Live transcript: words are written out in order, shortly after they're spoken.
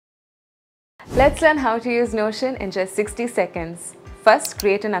Let's learn how to use Notion in just 60 seconds. First,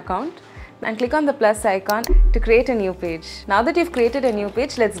 create an account and click on the plus icon to create a new page. Now that you've created a new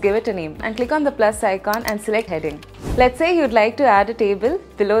page, let's give it a name and click on the plus icon and select heading. Let's say you'd like to add a table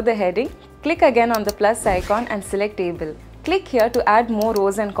below the heading. Click again on the plus icon and select table. Click here to add more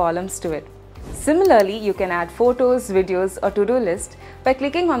rows and columns to it. Similarly, you can add photos, videos or to-do list by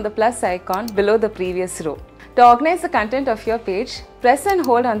clicking on the plus icon below the previous row. To organize the content of your page, press and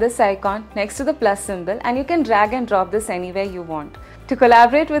hold on this icon next to the plus symbol and you can drag and drop this anywhere you want. To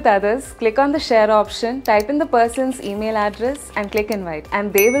collaborate with others, click on the share option, type in the person's email address and click invite,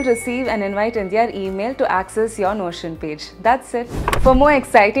 and they will receive an invite in their email to access your Notion page. That's it. For more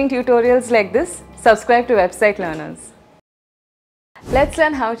exciting tutorials like this, subscribe to Website Learners. Let's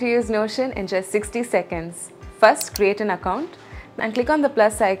learn how to use Notion in just 60 seconds. First, create an account and click on the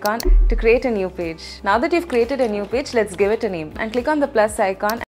plus icon to create a new page. Now that you've created a new page, let's give it a name and click on the plus icon